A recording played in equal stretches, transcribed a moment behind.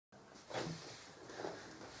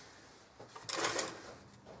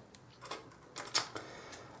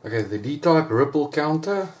Okay, the D-type ripple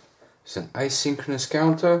counter is an asynchronous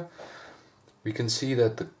counter. We can see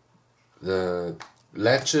that the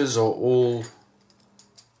latches are all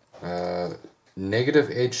negative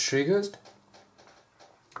edge triggered,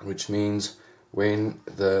 which means when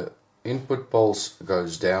the input pulse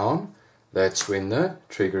goes down, that's when the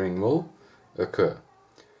triggering will occur.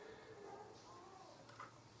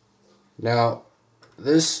 Now,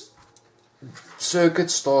 this circuit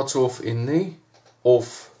starts off in the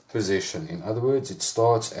off position. In other words, it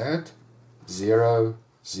starts at 0,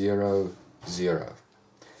 0, 0.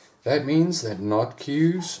 That means that NOT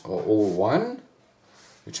Qs are all 1,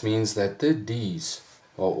 which means that the Ds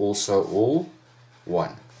are also all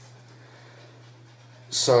 1.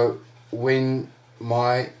 So when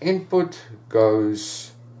my input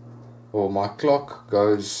goes, or my clock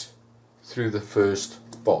goes through the first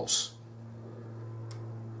pulse,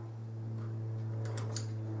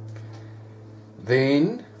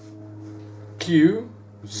 then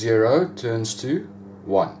Q0 turns to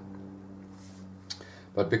 1.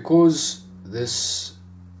 But because this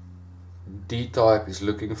D-type is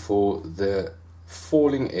looking for the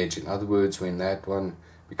falling edge, in other words, when that one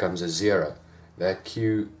becomes a 0, that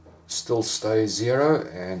Q still stays 0,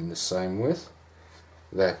 and the same with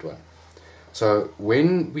that one. So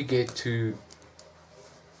when we get to,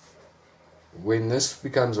 when this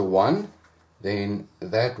becomes a 1, then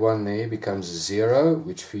that one there becomes a 0,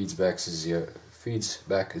 which feeds back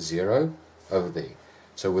a 0 over there.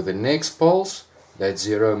 So with the next pulse, that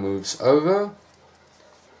 0 moves over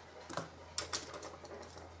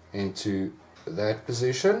into that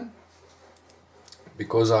position.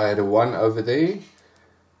 Because I had a 1 over there,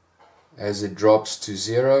 as it drops to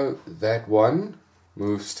 0, that 1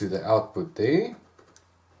 moves to the output there,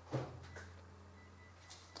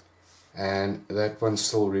 and that one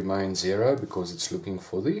still remains 0 because it's looking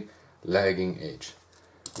for the lagging edge.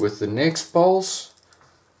 With the next pulse,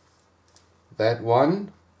 that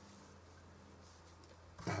one,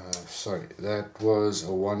 that was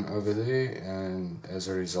a 1 over there, and as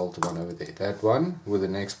a result a 1 over there. That one with the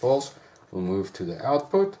next pulse will move to the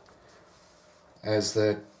output. As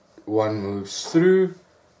that one moves through,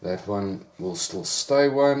 that one will still stay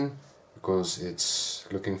 1 because it's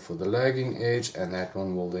looking for the lagging edge, and that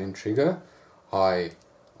one will then trigger high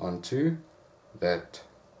onto that.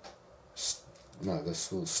 No,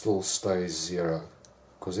 this will still stay 0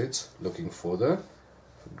 because it's looking for the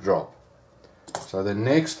drop. So the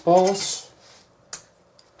next pulse,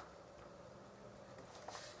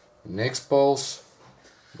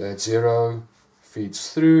 that 0 feeds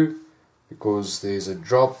through because there's a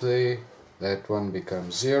drop there, that one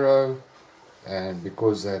becomes 0, and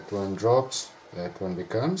because that one drops, that one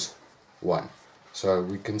becomes 1. So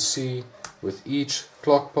we can see with each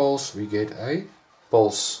clock pulse we get a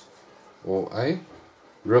pulse or a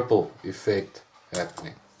ripple effect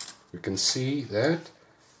happening. We can see that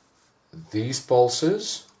these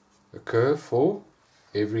pulses occur for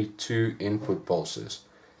every 2 input pulses.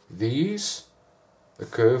 These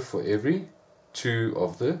occur for every 2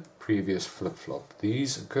 of the previous flip-flop.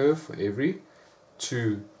 These occur for every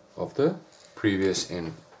 2 of the previous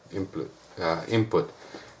input.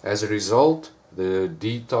 As a result, the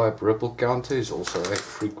D-type ripple counter is also a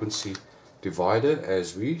frequency divider,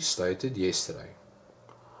 as we stated yesterday.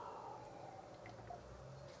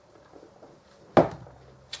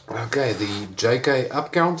 Okay, the JK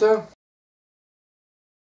up counter.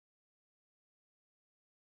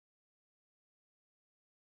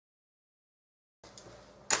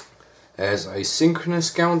 As a synchronous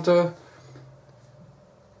counter,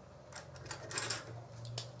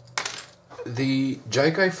 the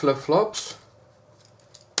JK flip-flops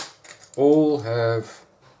all have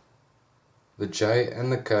the J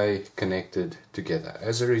and the K connected together.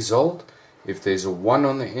 As a result, if there's a 1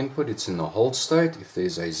 on the input, it's in the hold state. If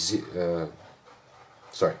there's a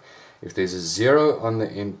if there's a 0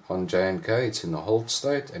 on J and K, it's in the hold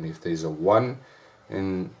state, and if there's a 1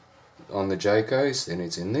 on the JKs, then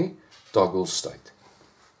it's in the toggle state.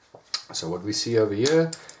 So what we see over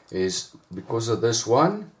here is, because of this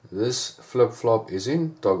one, this flip-flop is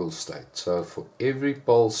in toggle state. So for every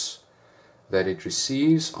pulse that it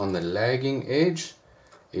receives on the lagging edge,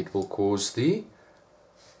 it will cause the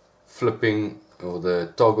flipping or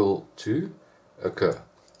the toggle to occur.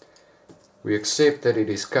 We accept that it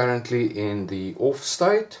is currently in the off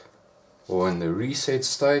state or in the reset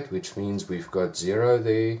state, which means we've got 0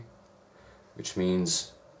 there, which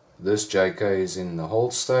means this JK is in the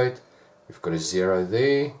hold state. We've got a 0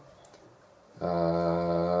 there.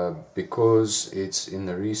 Because it's in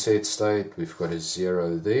the reset state, we've got a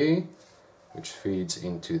 0 there, which feeds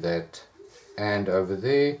into that and over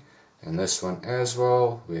there, and this one as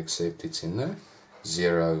well, we accept it's in the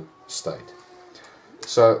 0 state.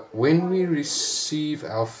 So when we receive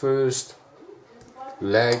our first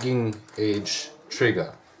lagging edge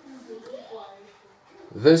trigger,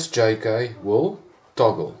 this JK will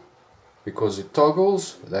toggle. Because it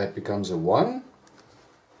toggles, that becomes a 1.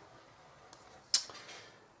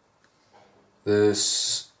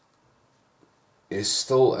 This is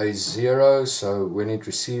still a 0, so when it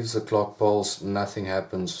receives the clock pulse, nothing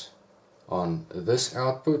happens on this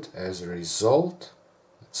output. As a result,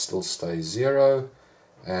 it still stays 0,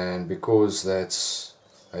 and because that's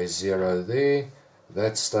a 0 there,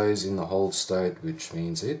 that stays in the hold state, which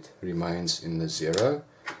means it remains in the 0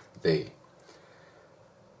 there.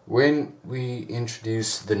 When we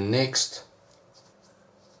introduce the next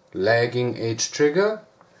lagging edge trigger,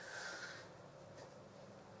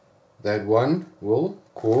 that one will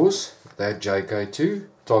cause that JK to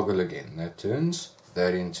toggle again. That turns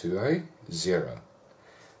that into a 0.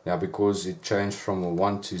 Now because it changed from a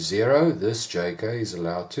 1 to 0, this JK is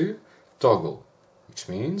allowed to toggle, which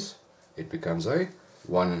means it becomes a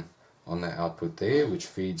 1 on the output there, which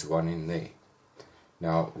feeds 1 in there.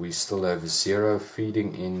 Now we still have a 0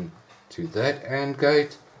 feeding in to that AND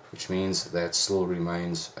gate, which means that still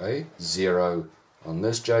remains a 0 on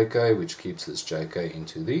this JK, which keeps this JK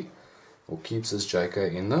into the, or keeps this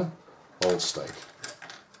JK in the hold state.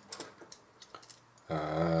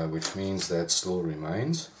 Which means that still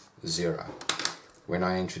remains 0. When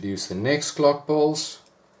I introduce the next clock pulse,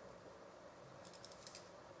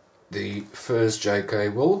 the first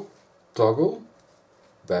JK will toggle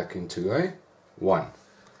back into a 1,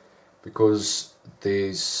 because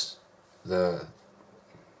the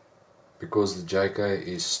JK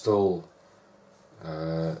is still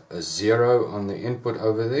a 0 on the input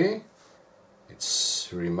over there, it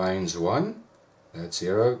remains 1. That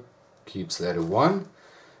 0 keeps that a 1,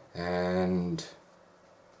 and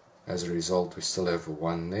as a result we still have a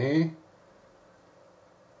 1 there.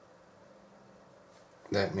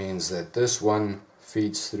 That means that this 1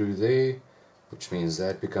 feeds through there, which means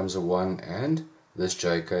that becomes a 1, and this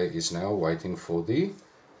JK is now waiting for the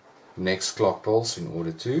next clock pulse in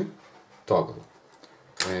order to toggle.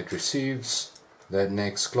 When it receives that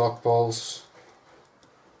next clock pulse,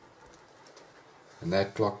 and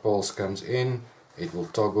that clock pulse comes in, it will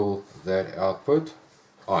toggle that output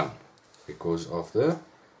on because of the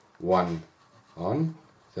 1 on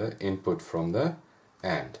the input from the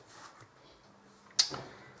AND.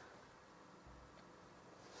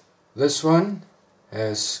 This one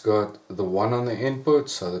has got the 1 on the input,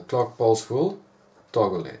 so the clock pulse will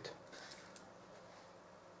toggle it,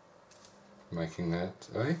 making that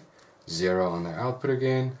a 0 on the output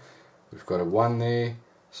again. We've got a 1 there,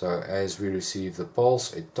 so as we receive the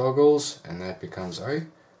pulse it toggles, and that becomes a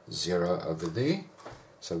 0 over there.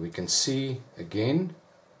 So we can see again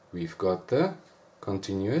we've got the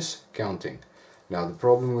continuous counting. Now the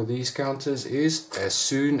problem with these counters is as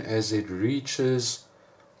soon as it reaches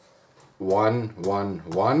 1 1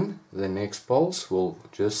 1, the next pulse will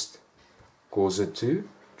just cause it to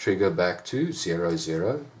trigger back to 0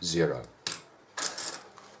 0 0.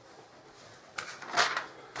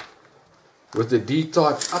 With the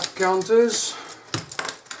D-type up counters,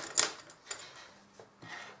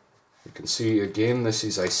 you can see again this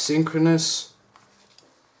is asynchronous.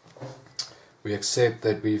 We accept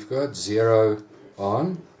that we've got 0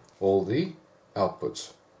 on all the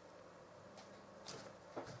outputs.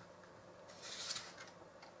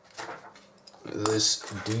 This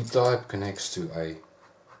D-type connects to a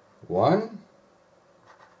 1,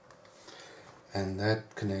 and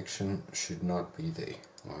that connection should not be there.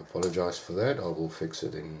 I apologize for that, I will fix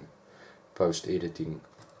it in post-editing.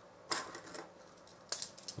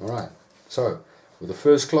 Alright, so with the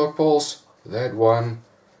first clock pulse, that 1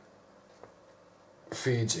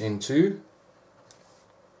 feeds into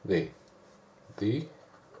there. The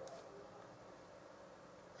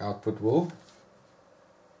output will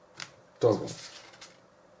toggle.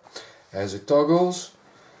 As it toggles,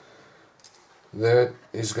 that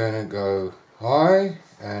is going to go high,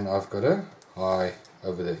 and I've got a high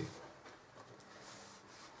over there.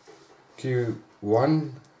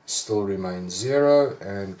 Q1 still remains 0,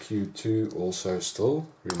 and Q2 also still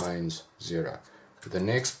remains 0. With the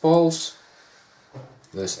next pulse,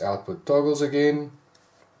 this output toggles again.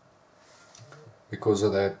 Because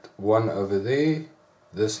of that 1 over there,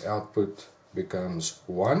 this output becomes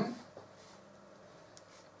 1,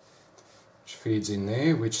 which feeds in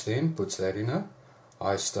there, which then puts that in a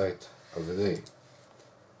high state over there. It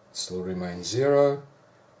still remains 0.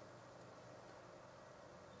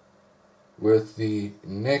 With the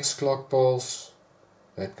next clock pulse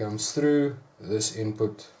that comes through, this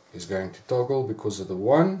input is going to toggle because of the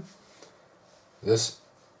 1. This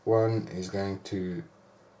one is going to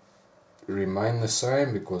remain the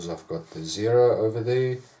same because I've got the 0 over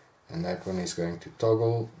there, and that one is going to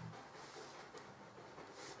toggle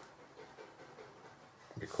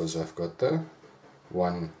because I've got the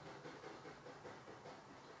 1.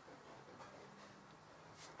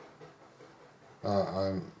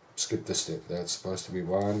 I skipped a step. That's supposed to be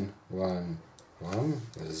 1, 1, 1.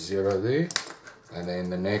 There's 0 there, and then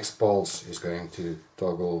the next pulse is going to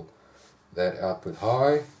toggle that output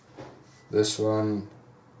high. This one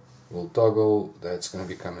will toggle, that's going to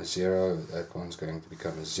become a 0, that one's going to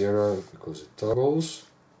become a 0 because it toggles,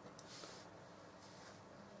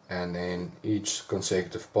 and then each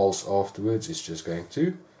consecutive pulse afterwards is just going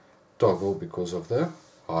to toggle because of the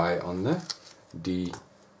high on the D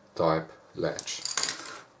type latch.